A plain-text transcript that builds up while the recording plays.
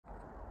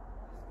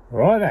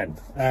Right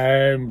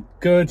then,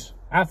 good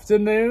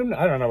afternoon.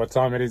 I don't know what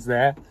time it is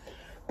there,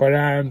 but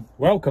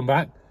welcome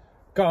back.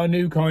 Got a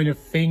new kind of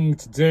thing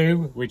to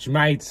do, which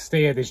may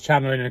steer this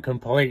channel in a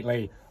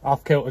completely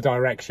off-kilter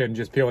direction,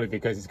 just purely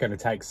because it's going to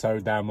take so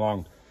damn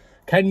long.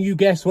 Can you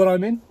guess what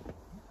I'm in?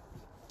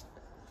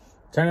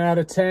 10 out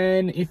of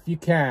 10 if you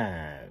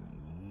can.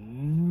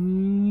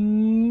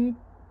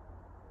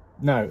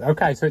 No,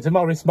 okay, so it's a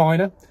Morris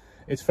Minor.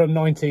 It's from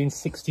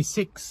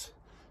 1966.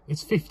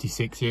 It's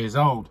 56 years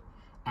old.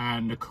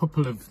 And a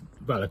couple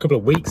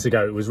of weeks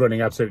ago it was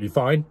running absolutely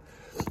fine,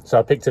 so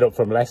I picked it up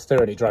from Leicester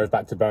and it drove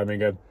back to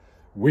Birmingham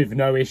with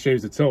no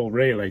issues at all,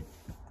 really.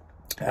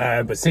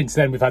 But since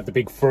then we've had the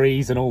big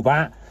freeze and all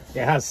that.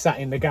 It has sat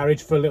in the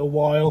garage for a little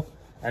while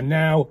and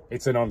now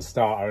it's a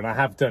non-starter. And I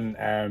have done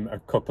a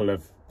couple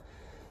of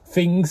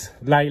things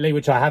lately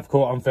which I have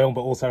caught on film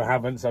but also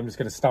haven't, so I'm just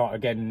going to start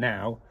again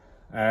now.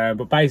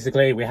 But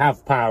basically we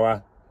have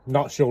power,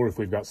 not sure if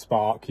we've got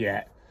spark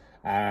yet.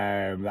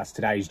 That's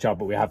today's job,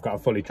 but we have got a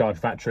fully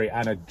charged battery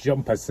and a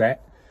jumper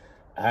set.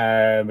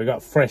 We've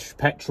got fresh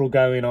petrol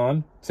going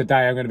on.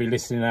 Today I'm going to be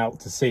listening out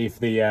to see if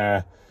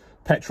the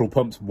petrol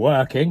pump's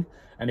working,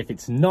 and if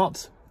it's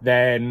not,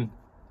 then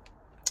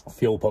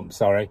fuel pump,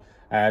 sorry,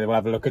 then we'll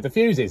have a look at the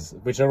fuses,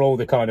 which are all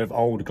the kind of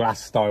old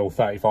glass style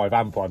 35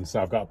 amp ones.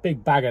 So I've got a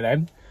big bag of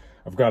them.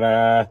 I've got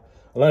a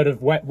load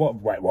of wet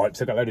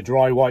wipes. I've got a load of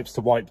dry wipes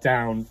to wipe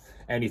down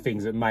any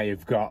things that may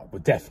have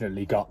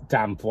definitely got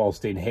damp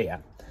whilst in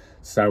here.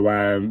 So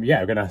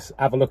yeah, we're going to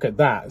have a look at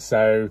that.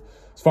 So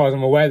as far as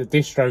I'm aware, the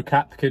distro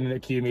cap can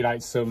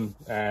accumulate some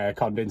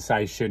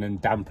condensation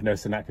and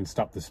dampness, and that can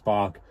stop the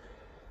spark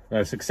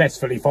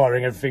successfully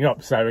firing everything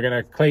up. So we're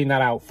going to clean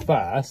that out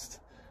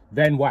first,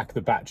 then whack the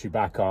battery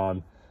back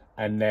on,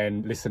 and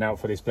then listen out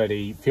for this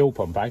bloody fuel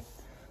pump, eh?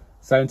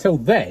 So until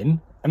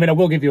then, I mean, I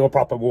will give you a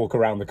proper walk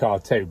around the car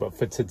too, but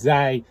for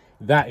today,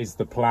 that is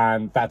the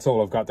plan. That's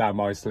all I've got down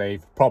my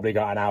sleeve. Probably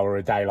got an hour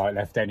of daylight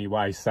left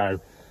anyway, so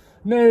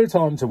no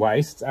time to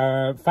waste.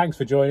 Thanks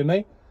for joining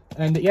me,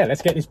 and yeah,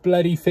 let's get this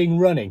bloody thing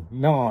running.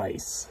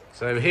 Nice.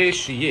 So here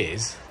she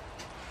is.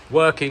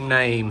 Working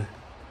name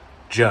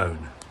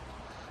Joan,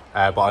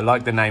 but I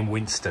like the name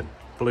Winston.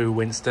 Blue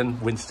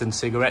Winston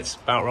cigarettes,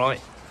 about right.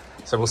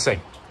 So we'll see.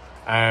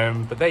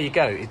 But there you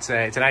go. It's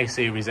an A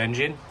series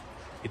engine.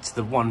 It's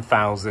the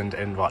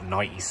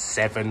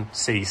 1097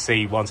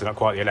 cc one, so not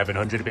quite the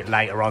 1100. A bit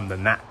later on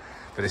than that,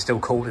 but they still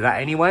called it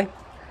that anyway.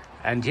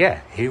 And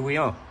yeah, here we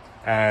are.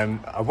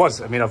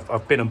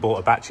 I've been and bought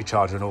a battery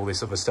charger and all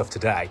this other stuff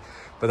today,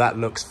 but that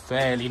looks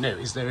fairly new.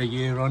 Is there a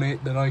year on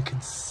it that I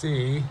can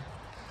see?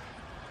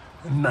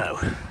 No.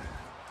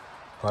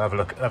 I'll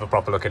have a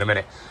proper look in a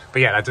minute.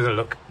 But yeah, that doesn't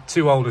look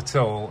too old at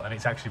all, and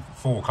it's actually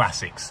 4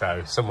 classics,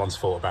 so someone's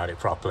thought about it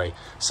properly.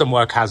 Some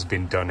work has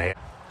been done here.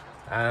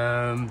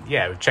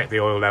 Yeah, we've checked the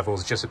oil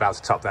levels, just about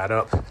to top that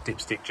up.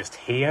 Dipstick just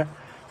here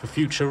for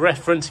future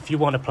reference if you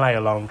want to play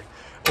along.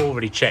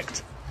 Already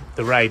checked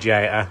the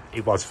radiator,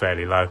 it was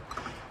fairly low,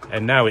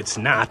 and now it's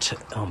not.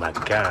 Oh my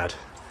god.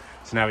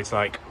 So now it's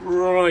like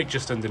right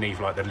just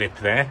underneath like the lip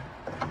there.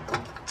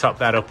 Top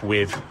that up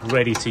with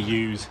ready to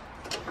use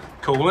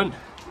coolant.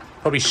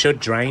 Probably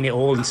should drain it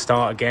all and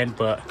start again,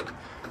 but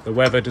the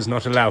weather does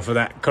not allow for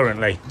that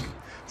currently,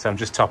 so I'm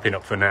just topping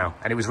up for now.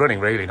 And it was running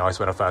really nice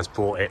when I first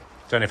bought it.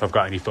 Don't know if I've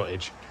got any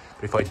footage,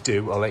 but if I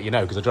do, I'll let you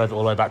know, because I drove it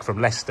all the way back from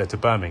Leicester to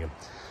Birmingham,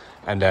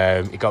 and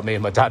it got me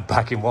and my dad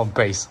back in one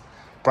piece.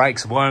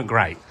 Brakes weren't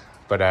great,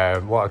 but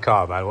what a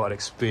car, man, what an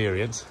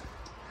experience.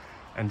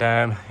 And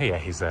yeah,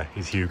 he's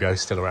Hugo,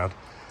 still around.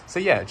 So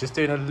yeah, just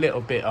doing a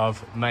little bit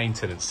of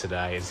maintenance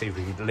today and see if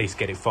we can at least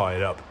get it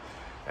fired up,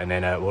 and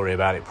then worry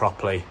about it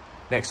properly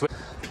next week.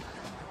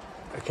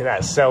 Look at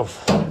that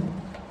self.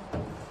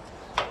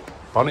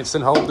 Bonnets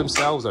and hold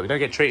themselves up. We don't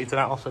get treated to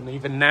that often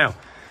even now.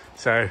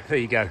 So there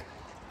you go.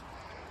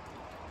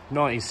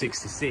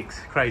 1966,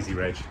 crazy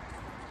reg.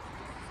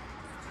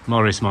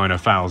 Morris Minor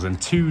 1000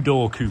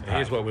 2-door coupe.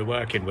 Here's what we're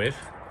working with.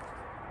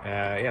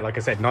 Yeah, like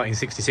I said,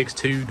 1966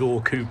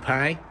 2-door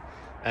coupe.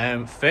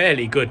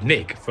 Fairly good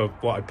nick for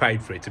what I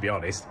paid for it, to be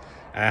honest.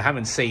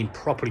 Haven't seen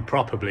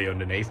properly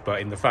underneath,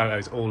 but in the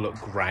photos all look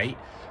great.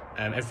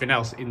 Everything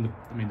else the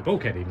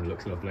bulkhead even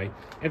looks lovely.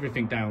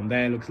 Everything down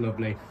there looks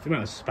lovely. The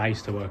amount of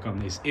space to work on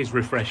this is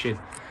refreshing.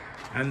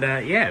 And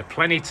yeah,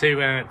 plenty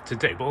to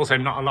do, but also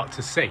not a lot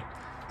to see.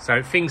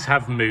 So things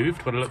have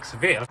moved by the looks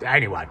of it.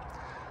 Anyway,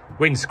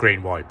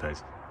 windscreen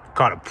wipers,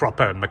 kind of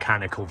proper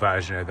mechanical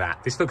version of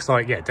that. This looks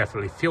like, yeah,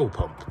 definitely fuel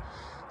pump.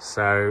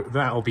 So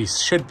that'll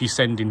should be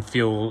sending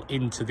fuel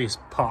into this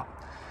pot,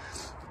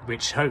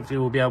 which hopefully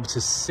we'll be able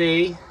to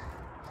see.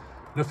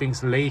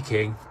 Nothing's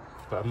leaking,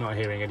 but I'm not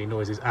hearing any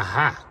noises.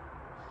 Aha!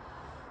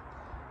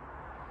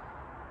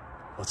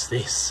 What's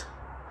this?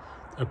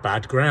 A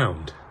bad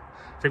ground.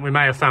 I think we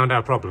may have found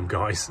our problem,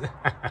 guys. We've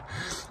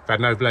had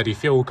no bloody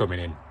fuel coming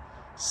in.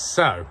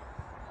 So,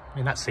 I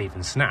mean, that's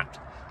even snapped.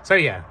 So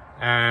yeah,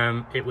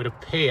 it would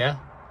appear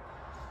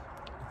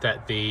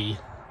that the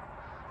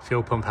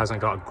fuel pump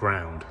hasn't got a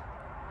ground.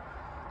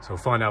 So we'll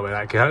find out where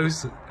that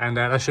goes, and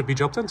that should be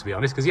job done, to be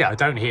honest, because yeah, I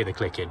don't hear the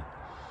clicking.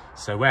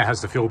 So where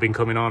has the fuel been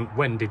coming on?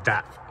 When did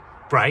that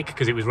break?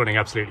 Because it was running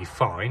absolutely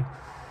fine.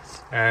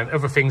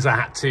 Other things I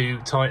had to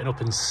tighten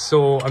up and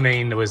sort. I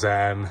mean, there was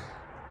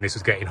this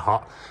was getting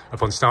hot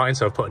upon starting,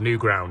 so I've put a new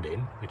ground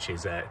in, which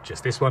is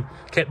just this one.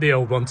 Kept the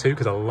old one too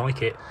because I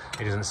like it.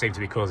 It doesn't seem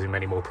to be causing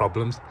many more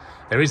problems.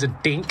 There is a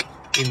dink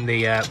in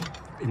the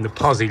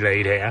posi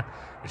lead here,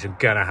 which I'm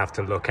gonna have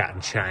to look at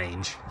and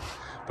change.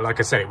 But like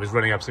I said, it was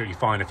running absolutely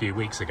fine a few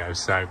weeks ago,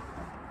 so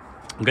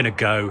I'm gonna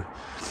go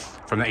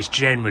from that. It's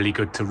generally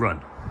good to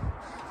run.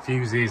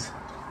 Fuses,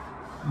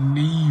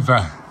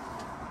 neither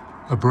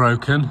are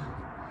broken,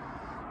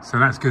 so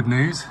that's good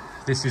news.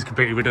 This is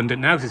completely redundant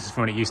now because this is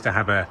from when it used to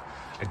have a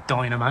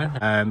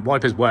dynamo.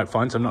 Wipers work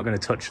fine, so I'm not going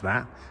to touch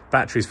that.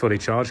 Battery's fully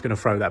charged, going to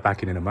throw that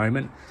back in a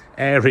moment.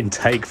 Air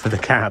intake for the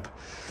cab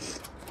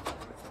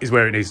is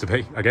where it needs to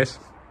be, I guess.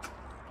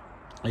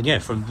 And yeah,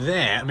 from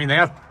there, I mean, they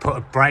have put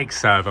a brake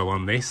servo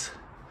on this,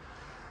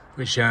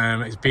 which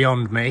is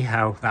beyond me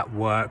how that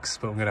works,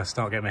 but I'm going to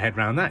start getting my head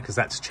around that because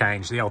that's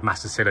changed. The old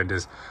master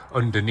cylinder's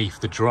underneath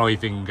the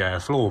driving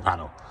floor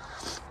panel.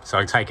 So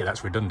I take it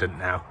that's redundant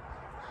now.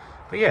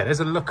 But yeah, there's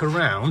a look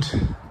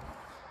around.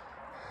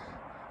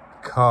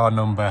 Car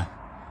number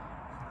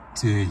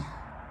D.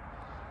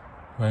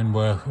 When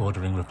we're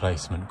ordering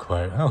replacement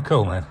quote. Oh,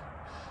 cool, man.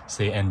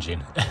 C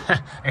engine.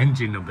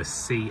 Engine number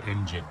C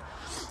engine.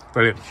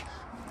 Brilliant.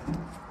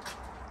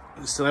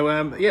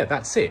 So, yeah,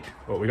 that's it.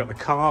 Well, we got the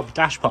carb.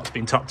 Dashpot's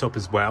been topped up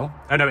as well.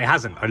 Oh, no, it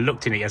hasn't. I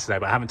looked in it yesterday,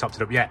 but I haven't topped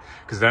it up yet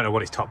because I don't know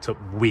what it's topped up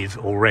with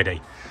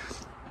already.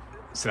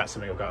 So that's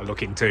something I've got to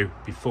look into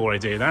before I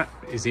do that.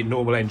 Is it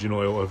normal engine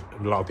oil, or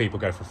a lot of people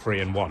go for 3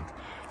 and 1?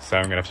 So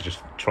I'm gonna have to just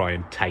try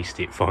and taste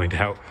it, find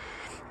out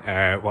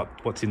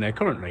what's in there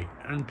currently.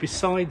 And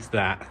besides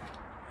that,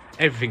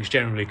 everything's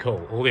generally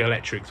cool. All the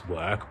electrics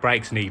work,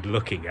 brakes need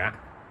looking at.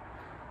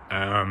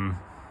 And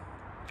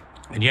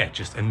yeah,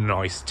 just a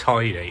nice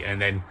tidy.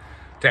 And then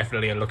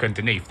definitely a look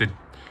underneath. The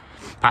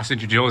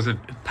passenger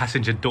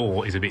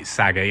door is a bit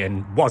saggy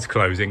and was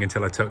closing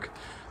until I took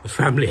the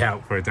family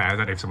out for a day. I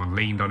don't know if someone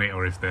leaned on it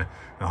or if the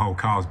whole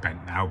car's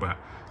bent now, but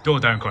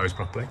door don't close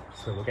properly.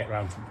 So we'll get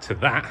around to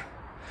that.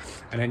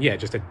 And then, yeah,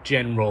 just a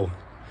general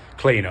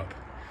clean-up.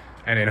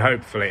 And then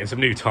hopefully, and some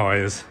new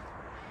tyres.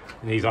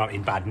 These aren't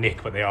in bad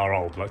nick, but they are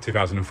old, like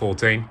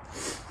 2014.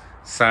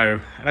 So,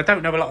 and I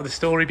don't know a lot of the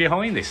story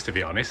behind this, to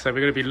be honest. So we're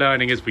going to be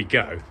learning as we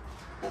go.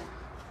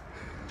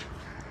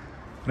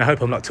 And I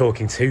hope I'm not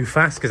talking too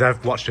fast, because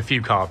I've watched a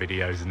few car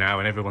videos now,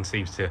 and everyone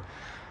seems to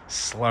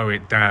slow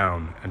it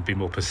down and be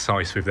more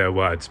precise with their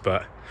words,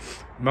 but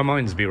my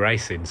mind's be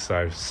racing,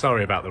 so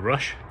sorry about the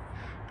rush.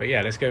 But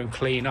yeah, let's go and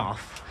clean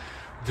off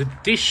the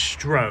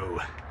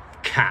distro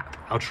cap.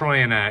 I'll try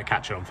and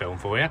catch it on film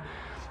for you,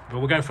 but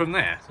we'll go from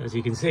there. So as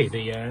you can see,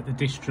 the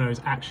distro is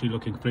actually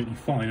looking completely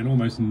fine and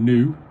almost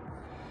new.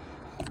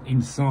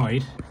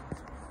 Inside,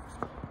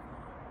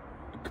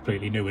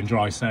 completely new and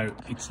dry, so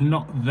it's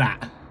not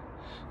that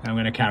I'm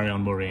going to carry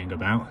on worrying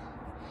about.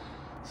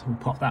 So we'll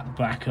pop that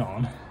back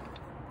on.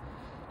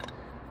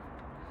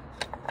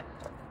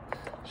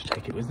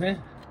 Check it was there.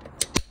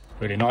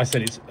 Really nice,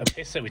 and it's a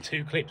pisser with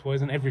 2 clips,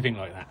 wasn't everything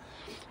like that.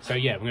 So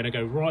yeah, we're going to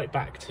go right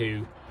back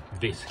to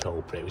this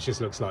culprit, which just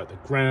looks like the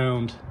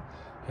ground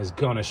has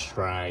gone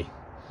astray.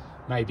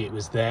 Maybe it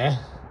was there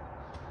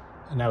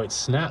and now it's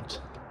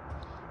snapped,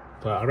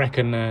 but I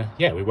reckon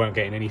yeah, we won't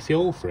get any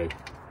fuel through.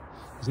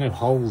 There's no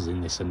holes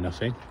in this and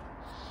nothing.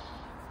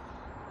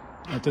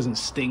 It doesn't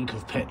stink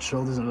of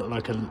petrol, doesn't look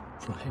like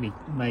any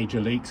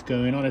major leaks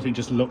going on. Everything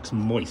just looks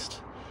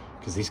moist,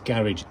 because this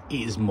garage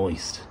is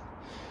moist,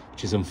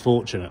 which is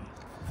unfortunate.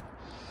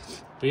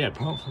 But yeah,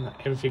 apart from that,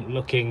 everything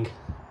looking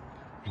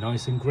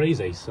nice and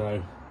greasy.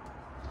 So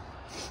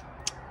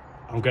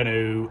I'm going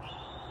to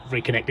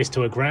reconnect this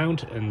to a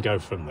ground and go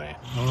from there.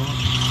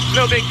 A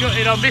little bit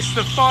gutted, I missed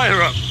the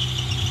fire up.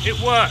 It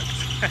worked.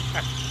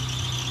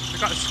 I've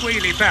got a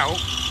squealy belt,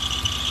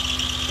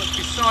 but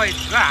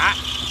besides that,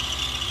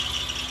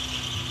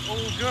 all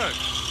good.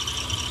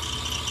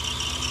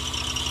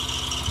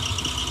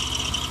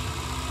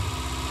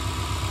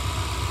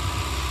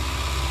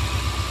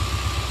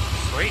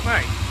 Sweet,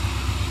 mate.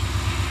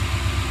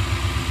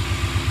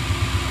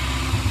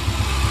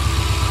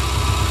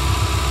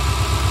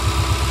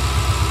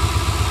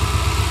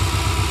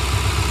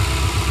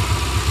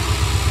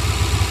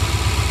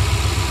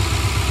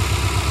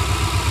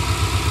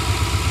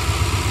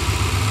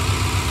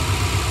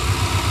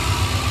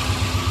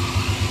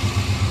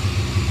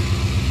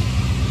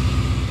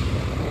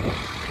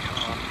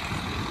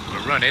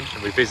 Running,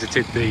 and we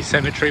visited the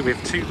cemetery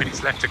with 2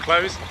 minutes left to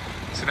close,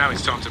 so now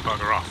it's time to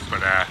bugger off.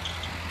 But a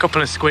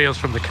couple of squeals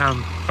from the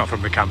not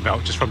from the cam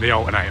belt, just from the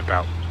alternator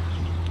belt,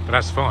 but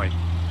that's fine.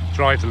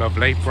 Drive's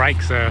lovely,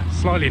 brakes are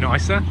slightly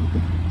nicer,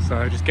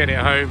 so just get it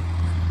home,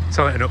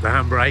 tighten up the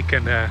handbrake,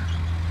 and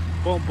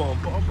boom, boom,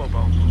 boom, boom,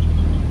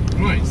 boom.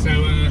 Right, so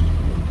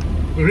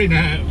we're in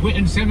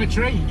Whitton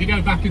Cemetery. If you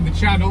go back in the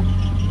channel,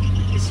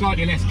 it's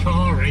slightly less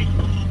car-y.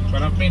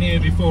 But I've been here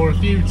before a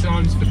few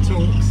times for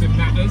talks and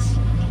matters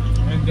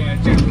and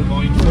general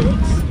mind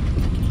thoughts.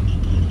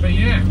 But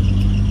yeah,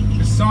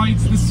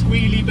 besides the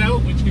squealy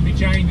belt, which can be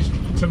changed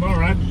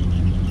tomorrow,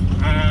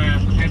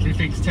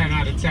 everything's 10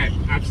 out of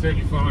 10,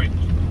 absolutely fine.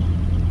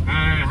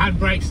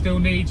 Handbrake still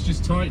needs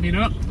just tightening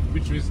up,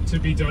 which was to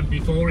be done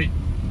before it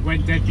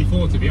went dead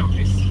before, to be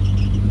honest.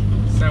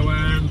 So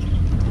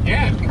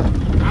yeah,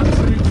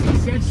 absolute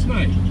success,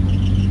 mate.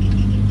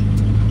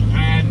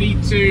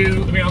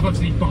 I've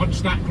obviously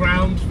bodged that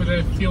ground for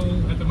the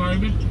fuel at the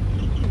moment.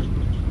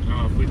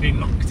 Oh, we've been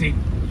locked in.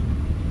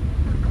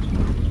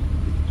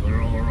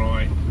 We're all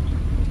right.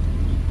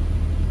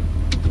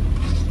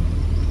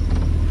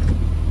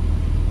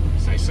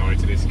 Say sorry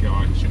to this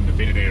guy, shouldn't have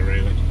been in here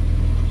really.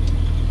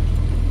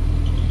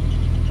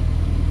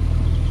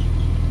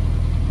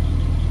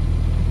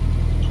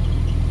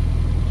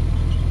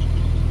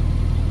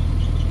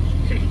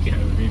 Here you go,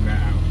 we've been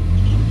now.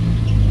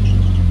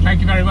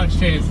 Thank you very much,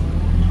 cheers.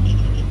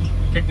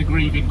 Keep the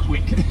grieving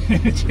quick.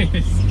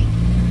 Cheers.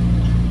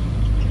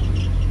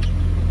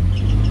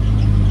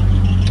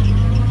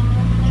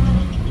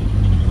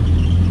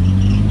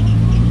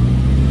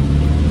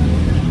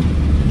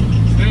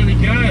 There we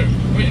go,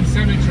 Winston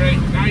Cemetery.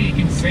 Now you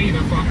can see the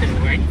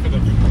fucking length of the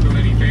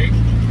bloody thing.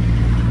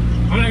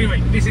 Well,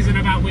 anyway, this isn't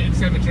about Winston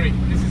Cemetery.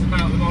 This is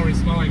about the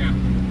Morris Minor,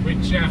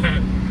 which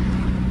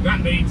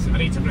that means I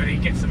need to bloody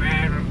get some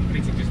air. I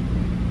need to just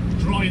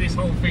dry this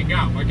whole thing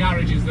up. My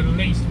garage is the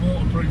least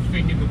waterproof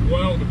thing in the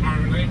world,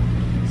 apparently.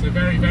 So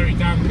very, very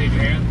damp in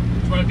here,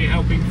 which won't be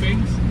helping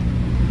things.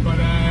 But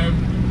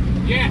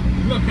yeah,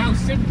 look how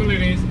simple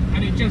it is,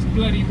 and it just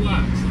bloody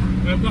works.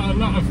 And I've got a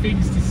lot of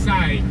things to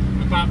say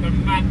about the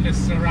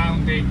madness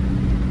surrounding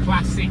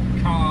classic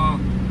car.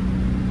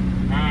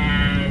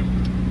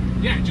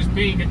 Yeah, just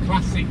being a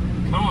classic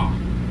car.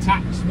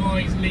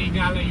 Tax-wise,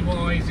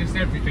 legality-wise, just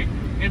everything.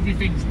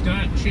 Everything's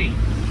dirt cheap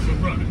to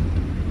run,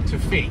 to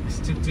fix,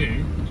 to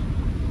do,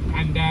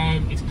 and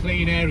it's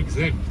clean air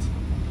exempt,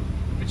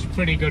 which is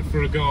pretty good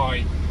for a guy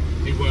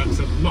who works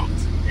a lot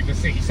in the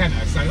city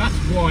centre. So that's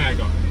why I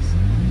got this.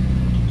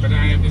 But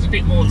there's a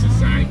bit more to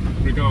say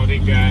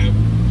regarding yeah,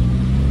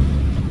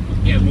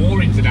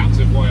 more ins and outs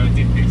of why I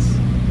did this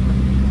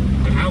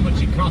and how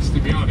much it cost, to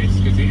be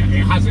honest, because it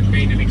hasn't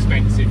been an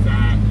expensive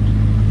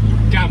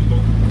gamble.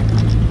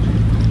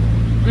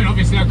 I mean,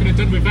 obviously I could have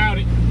done without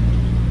it,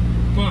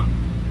 but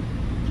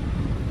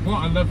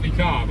what a lovely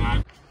car,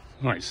 man.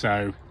 Right,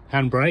 so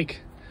handbrake,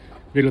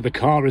 middle of the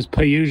car as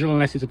per usual,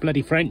 unless it's a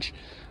bloody French.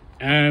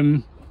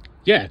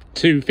 Yeah,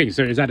 two things.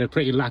 So it's had a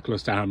pretty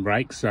lackluster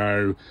handbrake,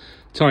 so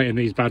tighten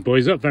these bad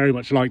boys up, very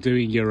much like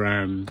doing your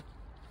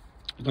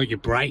like your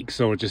brakes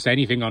or just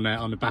anything on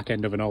the back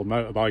end of an old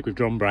motorbike with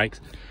drum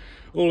brakes.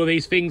 All of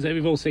these things that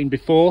we've all seen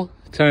before,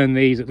 turn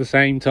these at the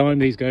same time.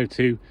 These go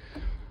to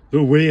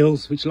the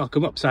wheels, which lock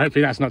them up, so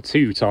hopefully that's not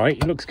too tight.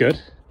 It looks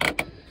good.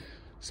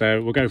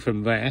 So we'll go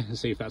from there and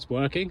see if that's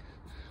working.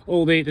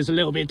 There's a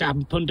little bit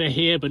damp under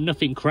here, but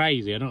nothing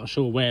crazy. I'm not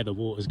sure where the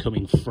water's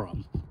coming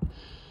from,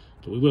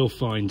 but we will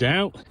find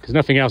out, because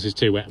nothing else is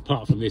too wet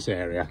apart from this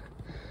area.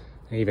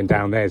 Even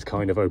down there is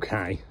kind of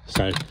okay.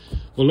 So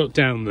we'll look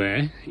down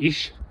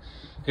there-ish.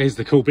 There's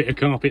the cool bit of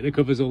carpet that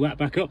covers all that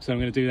back up, so I'm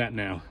going to do that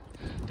now.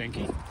 Thank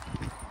you.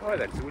 Right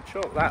then, so we'll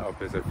chalk that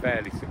up as a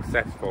fairly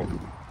successful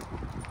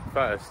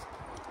first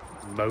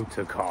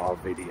motor car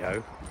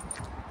video,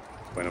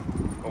 when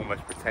I'm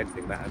almost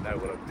pretending that I know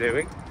what I'm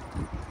doing.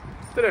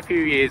 Done a few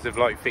years of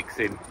like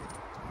fixing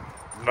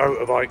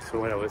motorbikes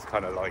from when I was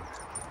kind of like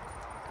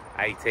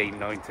 18,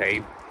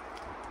 19.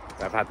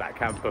 So I've had that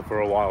camper for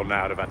a while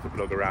now, and I've had to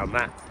plug around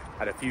that.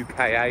 Had a few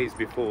KAs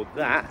before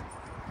that,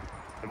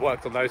 and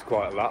worked on those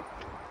quite a lot,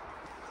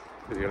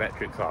 because the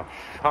electrics are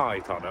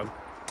shite on them.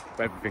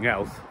 But everything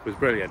else was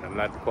brilliant, and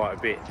learned quite a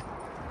bit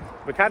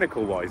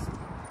mechanical wise.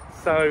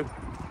 So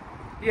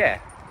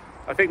yeah,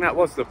 I think that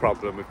was the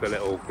problem with the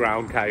little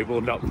ground cable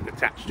not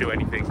attached to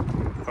anything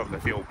from the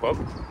fuel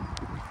pump.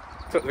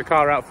 Took the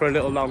car out for a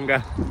little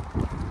longer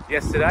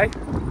yesterday.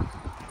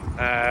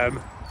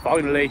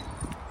 Finally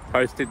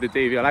posted the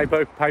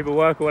DVLA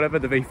paperwork or whatever,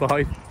 the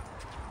V5.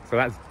 So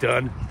that's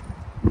done.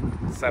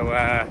 So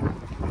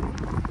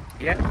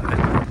yeah,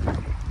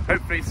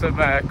 hopefully some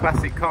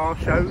classic car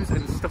shows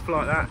and stuff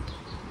like that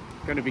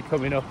going to be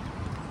coming up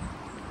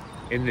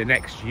in the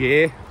next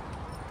year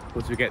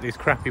once we get this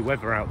crappy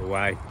weather out of the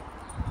way.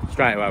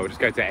 Straight away we'll just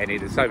go to any,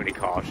 there's so many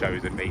car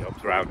shows and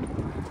meetups around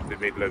the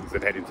Midlands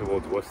and heading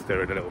towards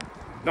Worcester and a little,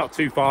 not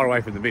too far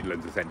away from the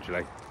Midlands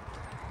essentially.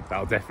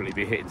 That'll definitely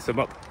be hitting some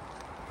up,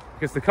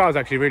 because the car's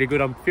actually really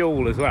good on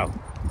fuel as well.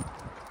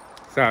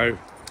 So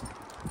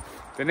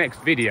the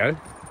next video,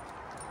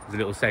 as a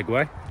little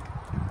segue,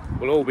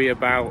 will all be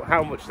about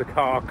how much the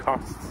car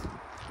costs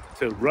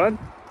to run,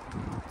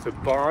 to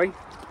buy,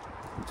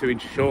 to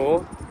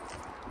insure,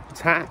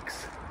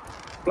 tax,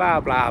 blah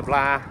blah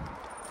blah,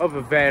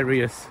 other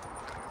various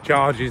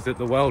charges that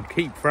the world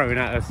keep throwing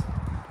at us,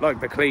 like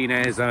the clean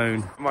air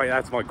zone.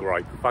 That's my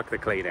gripe, fuck the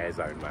clean air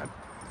zone, man.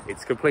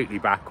 It's completely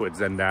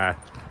backwards, and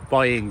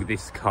buying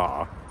this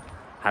car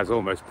has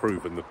almost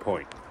proven the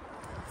point.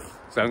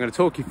 So I'm going to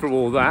talk you through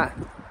all that.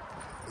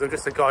 So I'm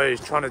just a guy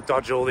who's trying to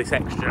dodge all this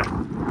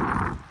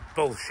extra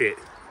bullshit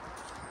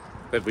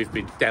that we've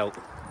been dealt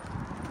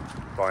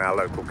by our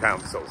local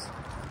councils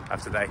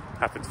after they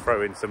happened to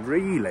throw in some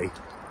really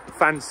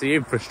fancy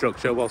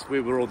infrastructure whilst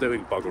we were all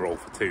doing bugger all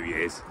for 2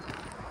 years.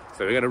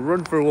 So we're going to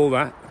run through all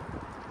that.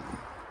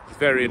 It's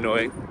very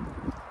annoying.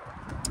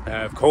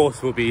 Of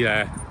course, we'll be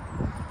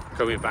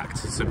coming back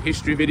to some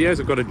history videos.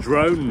 I've got a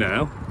drone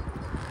now,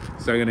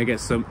 so I'm going to get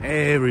some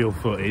aerial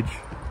footage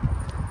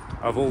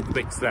of all the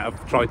bits that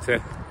I've tried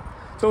to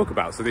talk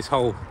about. So this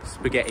whole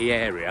spaghetti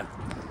area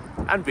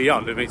and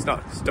beyond. I mean, it's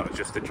not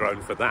just a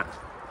drone for that,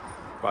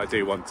 but I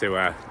do want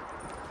to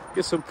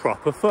get some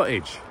proper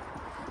footage.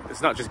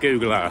 It's not just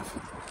Google Earth,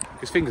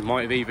 because things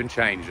might have even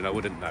changed and I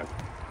wouldn't know.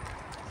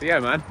 So yeah,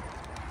 man,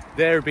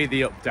 there'll be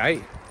the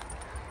update.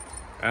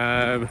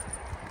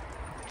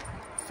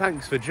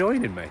 Thanks for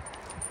joining me.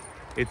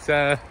 It's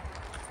a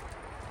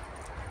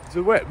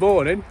wet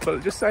morning,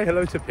 but just say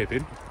hello to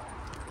Pippin.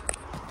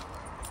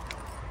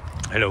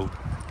 Hello.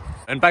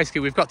 And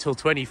basically we've got till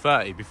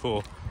 2030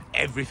 before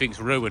everything's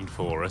ruined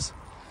for us.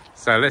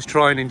 So let's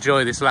try and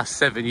enjoy this last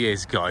 7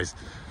 years, guys.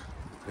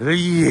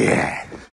 Yeah.